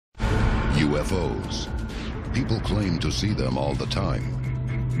UFOs. People claim to see them all the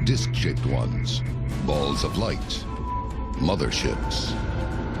time. Disc-shaped ones, balls of light, motherships.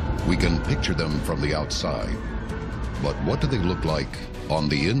 We can picture them from the outside, but what do they look like on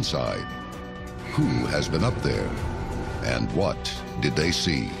the inside? Who has been up there, and what did they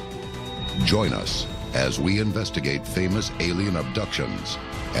see? Join us as we investigate famous alien abductions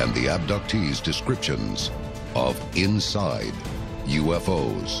and the abductees' descriptions of inside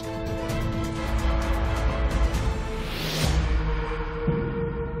UFOs.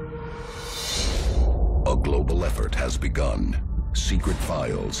 A global effort has begun. Secret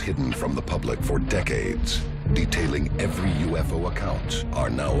files hidden from the public for decades, detailing every UFO account, are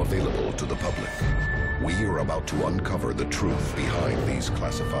now available to the public. We are about to uncover the truth behind these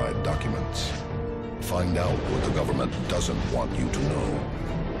classified documents. Find out what the government doesn't want you to know.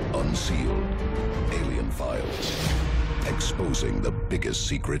 Unsealed. Alien Files. Exposing the biggest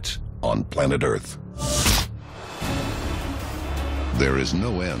secret on planet Earth. There is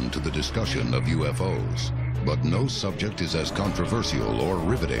no end to the discussion of UFOs, but no subject is as controversial or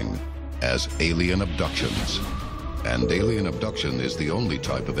riveting as alien abductions. And alien abduction is the only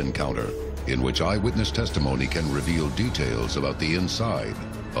type of encounter in which eyewitness testimony can reveal details about the inside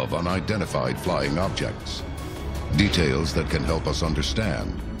of unidentified flying objects. Details that can help us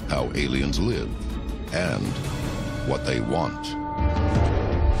understand how aliens live and what they want.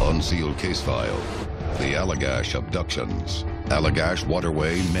 Unsealed case file, the Allagash abductions. Allagash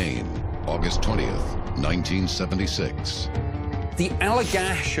Waterway, Maine, August 20th, 1976. The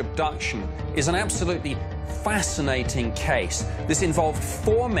Allagash abduction is an absolutely fascinating case. This involved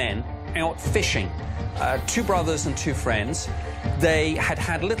 4 men out fishing, 2 brothers and 2 friends. They had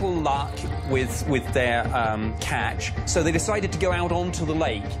had little luck with their catch, so they decided to go out onto the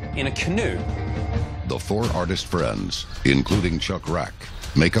lake in a canoe. The 4 artist friends, including Chuck Rack,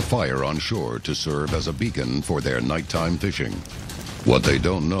 make a fire on shore to serve as a beacon for their nighttime fishing. What they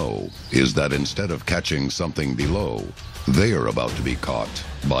don't know is that instead of catching something below, they are about to be caught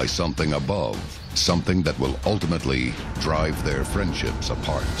by something above, something that will ultimately drive their friendships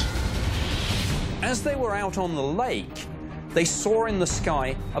apart. As they were out on the lake, they saw in the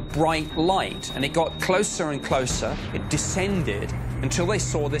sky a bright light, and it got closer and closer. It descended until they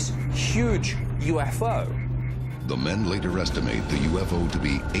saw this huge UFO. The men later estimate the UFO to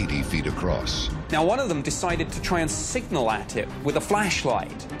be 80 feet across. Now, one of them decided to try and signal at it with a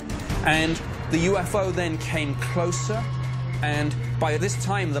flashlight, and the UFO then came closer, and by this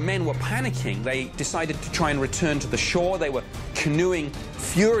time the men were panicking. They decided to try and return to the shore. They were canoeing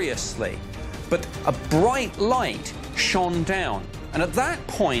furiously, but a bright light shone down, and at that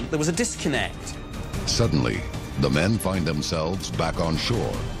point there was a disconnect. Suddenly, the men find themselves back on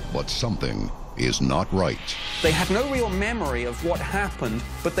shore, but something is not right. They had no real memory of what happened,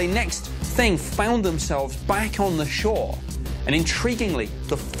 but they next thing found themselves back on the shore, and intriguingly,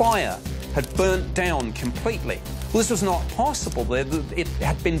 the fire had burnt down completely. Well, this was not possible. It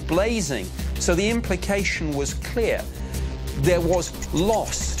had been blazing, so the implication was clear. There was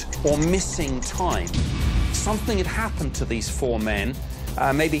lost or missing time. Something had happened to these 4 men.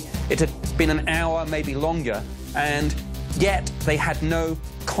 Maybe it had been an hour, maybe longer, and yet they had no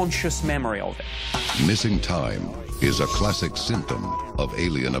conscious memory of it. Missing time is a classic symptom of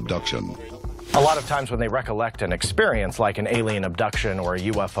alien abduction. A lot of times when they recollect an experience like an alien abduction or a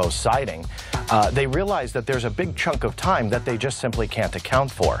UFO sighting, they realize that there's a big chunk of time that they just simply can't account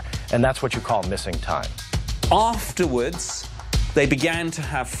for, and that's what you call missing time. Afterwards, they began to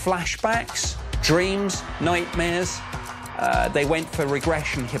have flashbacks, dreams, nightmares. They went for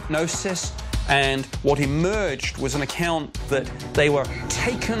regression hypnosis, and what emerged was an account that they were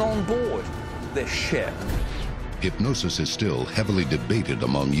taken on board this ship. Hypnosis is still heavily debated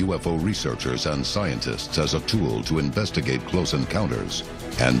among UFO researchers and scientists as a tool to investigate close encounters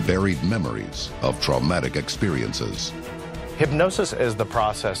and buried memories of traumatic experiences. Hypnosis is the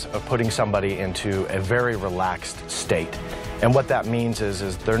process of putting somebody into a very relaxed state. And what that means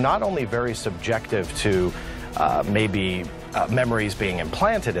is they're not only very subjective to maybe memories being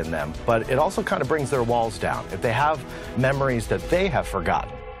implanted in them, but it also kind of brings their walls down. If they have memories that they have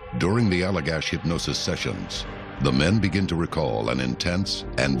forgotten. During the Allagash hypnosis sessions, the men begin to recall an intense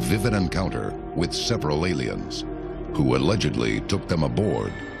and vivid encounter with several aliens who allegedly took them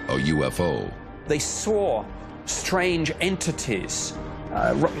aboard a UFO. They saw strange entities,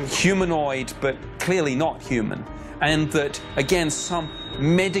 humanoid but clearly not human, and that, again, some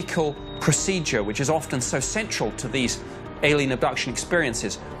medical procedure, which is often so central to these alien abduction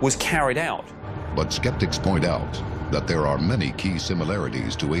experiences, was carried out. But skeptics point out that there are many key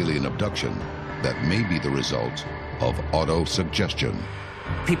similarities to alien abduction that may be the result of autosuggestion.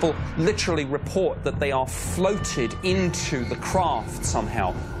 People literally report that they are floated into the craft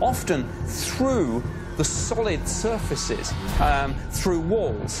somehow, often through the solid surfaces, through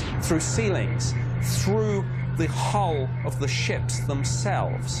walls, through ceilings, through the hull of the ships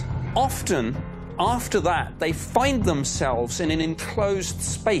themselves. Often, after that, they find themselves in an enclosed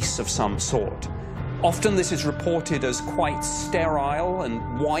space of some sort. Often this is reported as quite sterile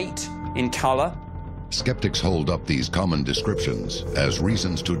and white in color. Skeptics hold up these common descriptions as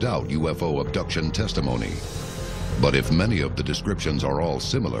reasons to doubt UFO abduction testimony. But if many of the descriptions are all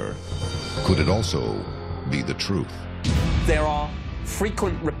similar, could it also be the truth? There are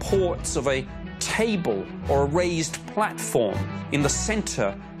frequent reports of a table or a raised platform in the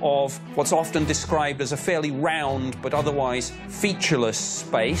center of what's often described as a fairly round but otherwise featureless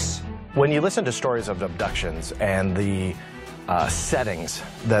space. When you listen to stories of abductions and the settings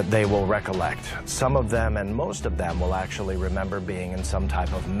that they will recollect, some of them and most of them will actually remember being in some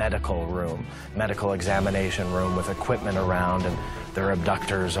type of medical room, medical examination room with equipment around and their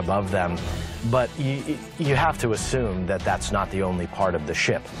abductors above them. But you have to assume that that's not the only part of the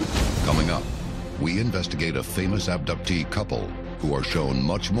ship. Coming up, we investigate a famous abductee couple who are shown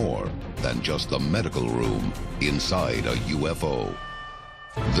much more than just the medical room inside a UFO.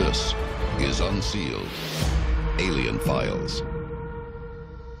 This is Unsealed, Alien Files.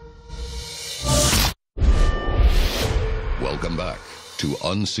 Welcome back to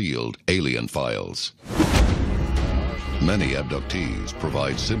Unsealed Alien Files. Many abductees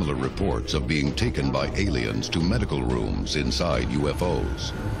provide similar reports of being taken by aliens to medical rooms inside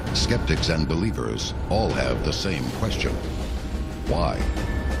UFOs. Skeptics and believers all have the same question. Why?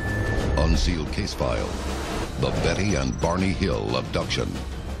 Unsealed case file. The Betty and Barney Hill abduction.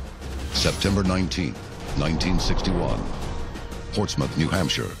 September 19th, 1961. Portsmouth, New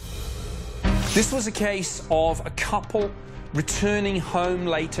Hampshire. This was a case of a couple returning home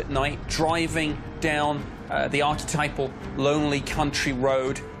late at night, driving down the archetypal lonely country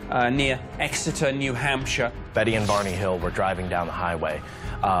road near Exeter, New Hampshire. Betty and Barney Hill were driving down the highway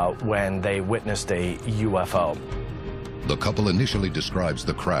when they witnessed a UFO. The couple initially describes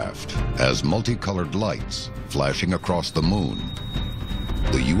the craft as multicolored lights flashing across the moon.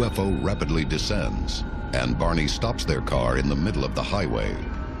 The UFO rapidly descends, and Barney stops their car in the middle of the highway.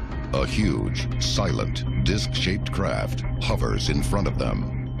 A huge, silent, disc-shaped craft hovers in front of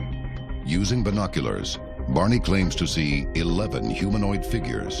them. Using binoculars, Barney claims to see 11 humanoid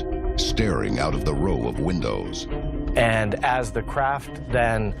figures staring out of the row of windows. And as the craft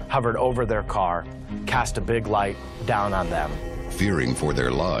then hovered over their car, cast a big light down on them. Fearing for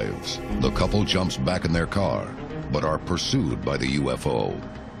their lives, the couple jumps back in their car, but are pursued by the UFO.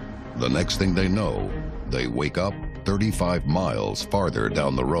 The next thing they know, they wake up 35 miles farther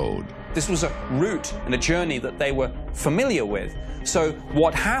down the road. This was a route and a journey that they were familiar with. So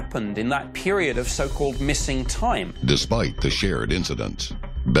what happened in that period of so-called missing time? Despite the shared incident,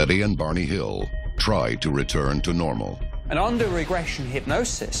 Betty and Barney Hill try to return to normal. And under regression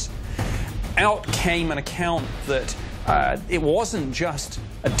hypnosis, out came an account that it wasn't just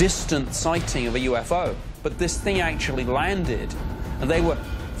a distant sighting of a UFO, but this thing actually landed, and they were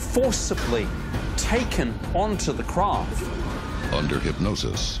forcibly taken onto the craft. Under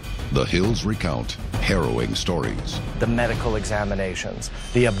hypnosis, the Hills recount harrowing stories. The medical examinations,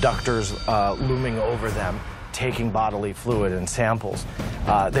 the abductors looming over them, taking bodily fluid and samples.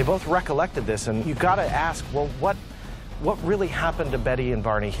 They both recollected this, and you got to ask, well, what really happened to Betty and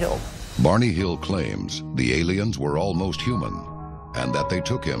Barney Hill? Barney Hill claims the aliens were almost human, and that they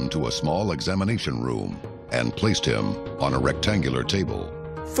took him to a small examination room and placed him on a rectangular table.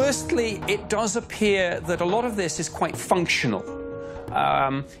 Firstly, it does appear that a lot of this is quite functional.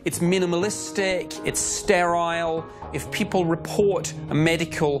 It's minimalistic, it's sterile. If people report a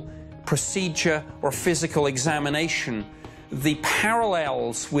medical procedure or physical examination, the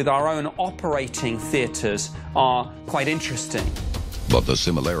parallels with our own operating theaters are quite interesting. But the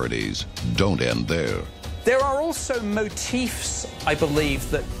similarities don't end there. There are also motifs, I believe,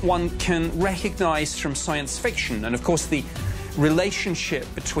 that one can recognize from science fiction. And of course, the relationship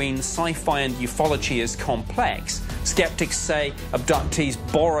between sci-fi and ufology is complex. Skeptics say abductees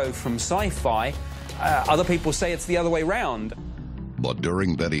borrow from sci-fi. Other people say it's the other way around. But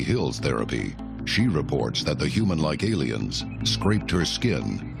during Betty Hill's therapy, she reports that the human-like aliens scraped her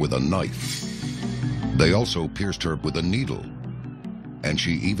skin with a knife. They also pierced her with a needle. And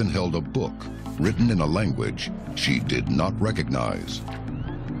she even held a book written in a language she did not recognize.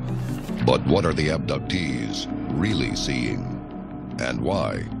 But what are the abductees really seeing? And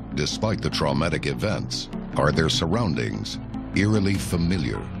why, despite the traumatic events, are their surroundings eerily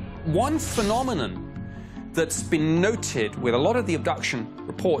familiar? One phenomenon that's been noted with a lot of the abduction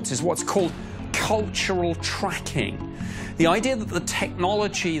reports is what's called cultural tracking. The idea that the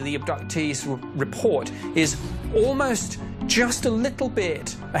technology the abductees report is almost just a little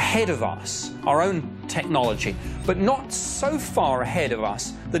bit ahead of us, our own technology, but not so far ahead of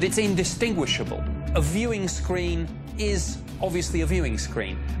us that it's indistinguishable. A viewing screen is obviously a viewing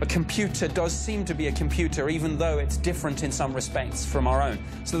screen. A computer does seem to be a computer, even though it's different in some respects from our own.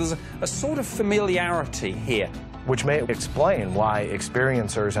 So there's a sort of familiarity here. Which may explain why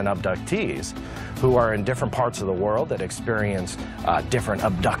experiencers and abductees who are in different parts of the world that experience different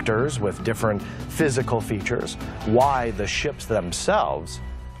abductors with different physical features, why the ships themselves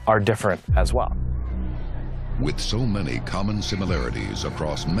are different as well. With so many common similarities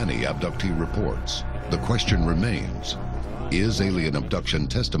across many abductee reports, the question remains, is alien abduction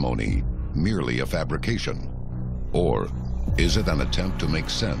testimony merely a fabrication? Or is it an attempt to make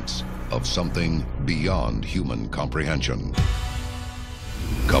sense of something beyond human comprehension?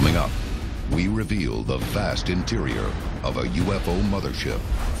 Coming up, we reveal the vast interior of a UFO mothership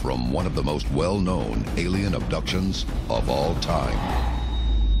from one of the most well-known alien abductions of all time.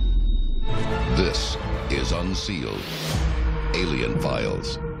 This is Unsealed, Alien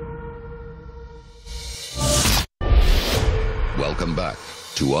Files. Welcome back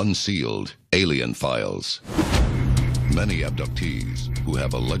to Unsealed, Alien Files. Many abductees who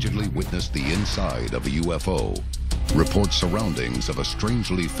have allegedly witnessed the inside of a UFO report surroundings of a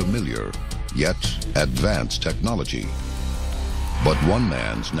strangely familiar, yet advanced technology. But one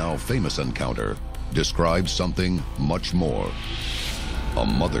man's now famous encounter describes something much more. A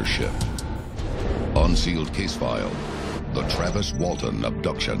mothership. Unsealed case file, the Travis Walton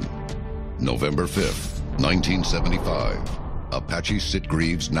abduction. November 5th, 1975, Apache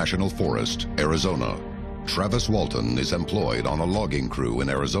Sitgreaves National Forest, Arizona. Travis Walton is employed on a logging crew in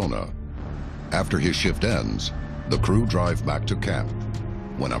Arizona. After his shift ends, the crew drive back to camp.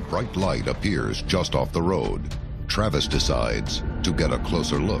 When a bright light appears just off the road, Travis decides to get a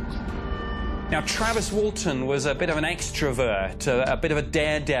closer look. Now, Travis Walton was a bit of an extrovert, a bit of a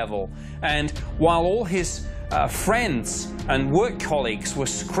daredevil, and while all his friends and work colleagues were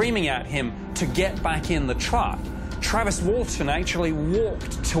screaming at him to get back in the truck, Travis Walton actually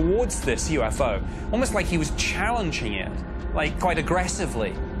walked towards this UFO, almost like he was challenging it, like quite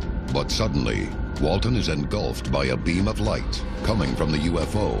aggressively. But suddenly, Walton is engulfed by a beam of light coming from the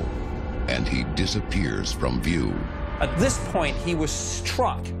UFO, and he disappears from view. At this point, he was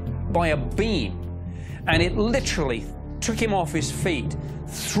struck by a beam, and it literally took him off his feet,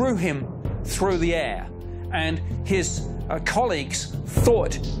 threw him through the air, and his colleagues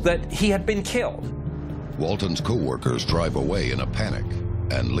thought that he had been killed. Walton's co-workers drive away in a panic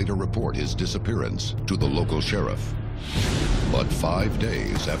and later report his disappearance to the local sheriff. But 5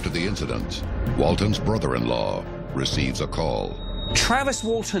 days after the incident, Walton's brother-in-law receives a call. Travis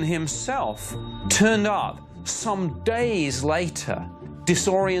Walton himself turned up some days later,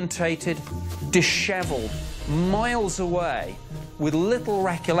 disorientated, disheveled, miles away, with little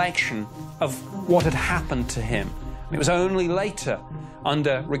recollection of what had happened to him. And it was only later,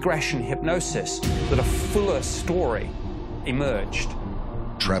 under regression hypnosis, that a fuller story emerged.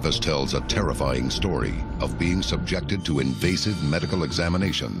 Travis tells a terrifying story of being subjected to invasive medical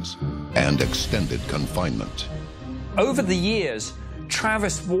examinations and extended confinement. Over the years,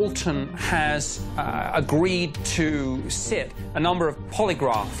 Travis Walton has agreed to sit a number of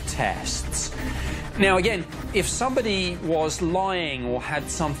polygraph tests. Now again, if somebody was lying or had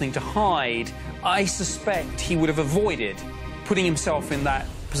something to hide, I suspect he would have avoided putting himself in that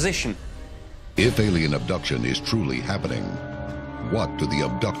position. If alien abduction is truly happening, what do the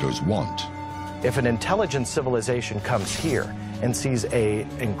abductors want? If an intelligent civilization comes here and sees an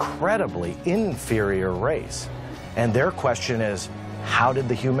incredibly inferior race, and their question is, how did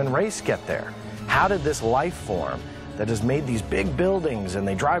the human race get there? How did this life form that has made these big buildings and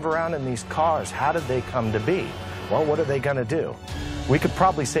they drive around in these cars, how did they come to be? Well, what are they going to do? We could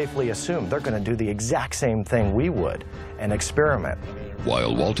probably safely assume they're going to do the exact same thing we would and experiment.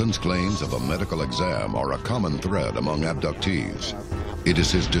 While Walton's claims of a medical exam are a common thread among abductees, it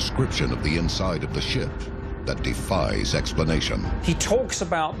is his description of the inside of the ship that defies explanation. He talks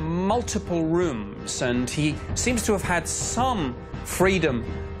about multiple rooms, and he seems to have had some freedom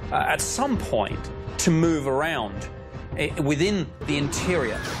at some point to move around within the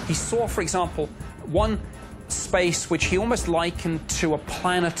interior. He saw, for example, one space which he almost likened to a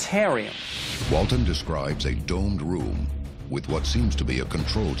planetarium. Walton describes a domed room with what seems to be a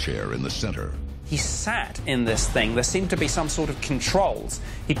control chair in the center. he sat in this thing, there seemed to be some sort of controls.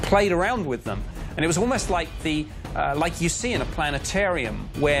 He played around with them, and it was almost like like you see in a planetarium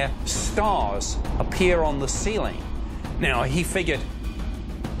where stars appear on the ceiling. Now, he figured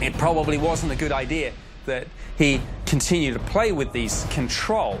it probably wasn't a good idea that he continue to play with these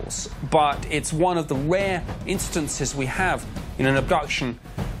controls, but it's one of the rare instances we have in an abduction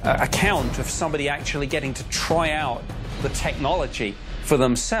account of somebody actually getting to try out the technology for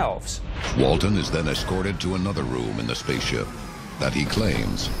themselves. Walton is then escorted to another room in the spaceship that he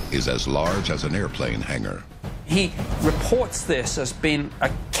claims is as large as an airplane hangar. He reports this as being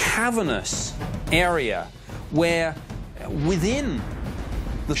a cavernous area where within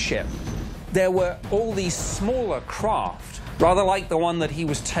the ship there were all these smaller craft, rather like the one that he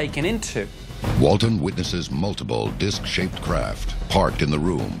was taken into. Walton witnesses multiple disc-shaped craft parked in the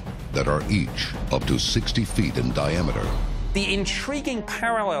room that are each up to 60 feet in diameter. The intriguing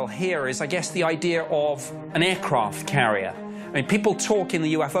parallel here is, I guess, the idea of an aircraft carrier. I mean, people talk in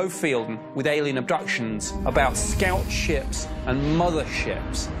the UFO field with alien abductions about scout ships and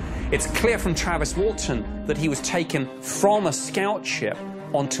motherships. It's clear from Travis Walton that he was taken from a scout ship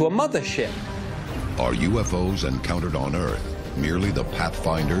onto a mothership. Are UFOs encountered on Earth merely the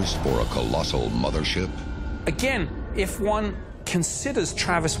pathfinders for a colossal mothership? Again, if one considers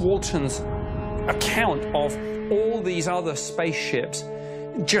Travis Walton's account of all these other spaceships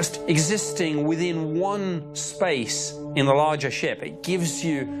just existing within one space in the larger ship, it gives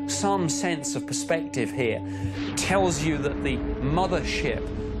you some sense of perspective here. It tells you that the mothership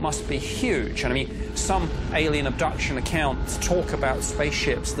must be huge. And I mean, some alien abduction accounts talk about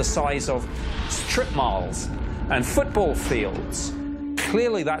spaceships the size of strip malls and football fields.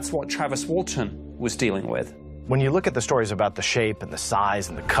 Clearly, that's what Travis Walton was dealing with. When you look at the stories about the shape and the size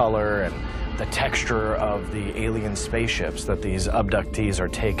and the color and the texture of the alien spaceships that these abductees are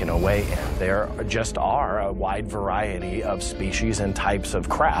taken away in, there just are a wide variety of species and types of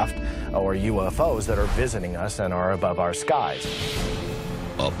craft, or UFOs, that are visiting us and are above our skies.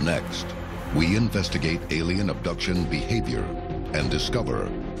 Up next, we investigate alien abduction behavior and discover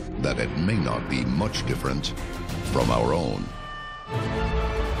that it may not be much different from our own.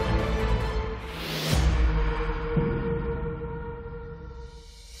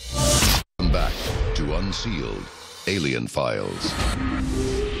 Welcome back to Unsealed, Alien Files.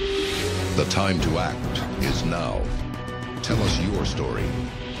 The time to act is now. Tell us your story.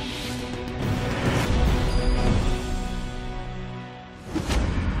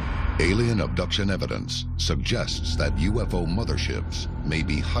 Alien abduction evidence suggests that UFO motherships may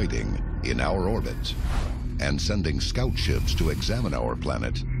be hiding in our orbit and sending scout ships to examine our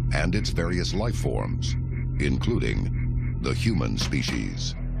planet and its various life forms, including the human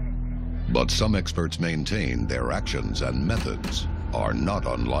species. But some experts maintain their actions and methods are not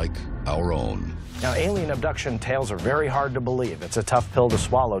unlike our own. Now, alien abduction tales are very hard to believe. It's a tough pill to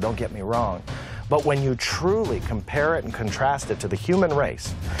swallow, don't get me wrong. But when you truly compare it and contrast it to the human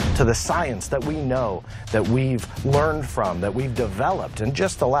race, to the science that we know, that we've learned from, that we've developed in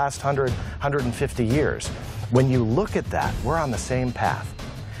just the last 150 years, when you look at that, we're on the same path.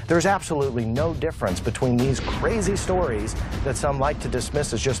 There's absolutely no difference between these crazy stories that some like to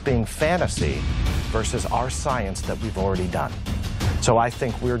dismiss as just being fantasy versus our science that we've already done. So I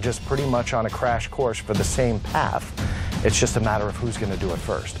think we're just pretty much on a crash course for the same path. It's just a matter of who's going to do it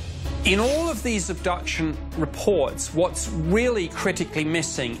first. In all of these abduction reports, what's really critically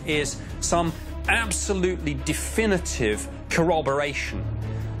missing is some absolutely definitive corroboration.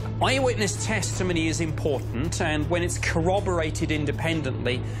 Eyewitness testimony is important, and when it's corroborated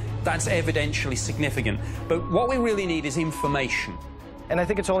independently, that's evidentially significant. But what we really need is information. And I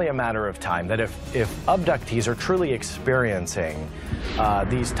think it's only a matter of time that if abductees are truly experiencing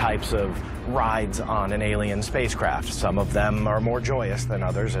these types of rides on an alien spacecraft, some of them are more joyous than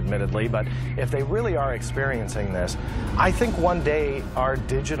others, admittedly, but if they really are experiencing this, I think one day our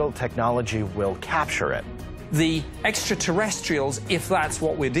digital technology will capture it. The extraterrestrials, if that's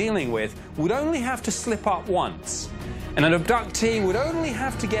what we're dealing with, would only have to slip up once. And an abductee would only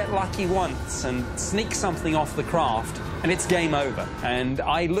have to get lucky once and sneak something off the craft, and it's game over. And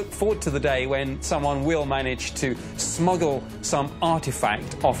I look forward to the day when someone will manage to smuggle some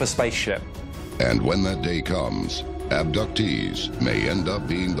artifact off a spaceship. And when that day comes, abductees may end up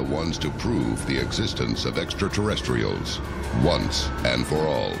being the ones to prove the existence of extraterrestrials once and for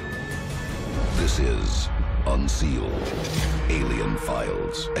all. This is Unsealed, Alien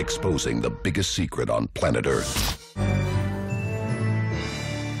Files, exposing the biggest secret on planet Earth.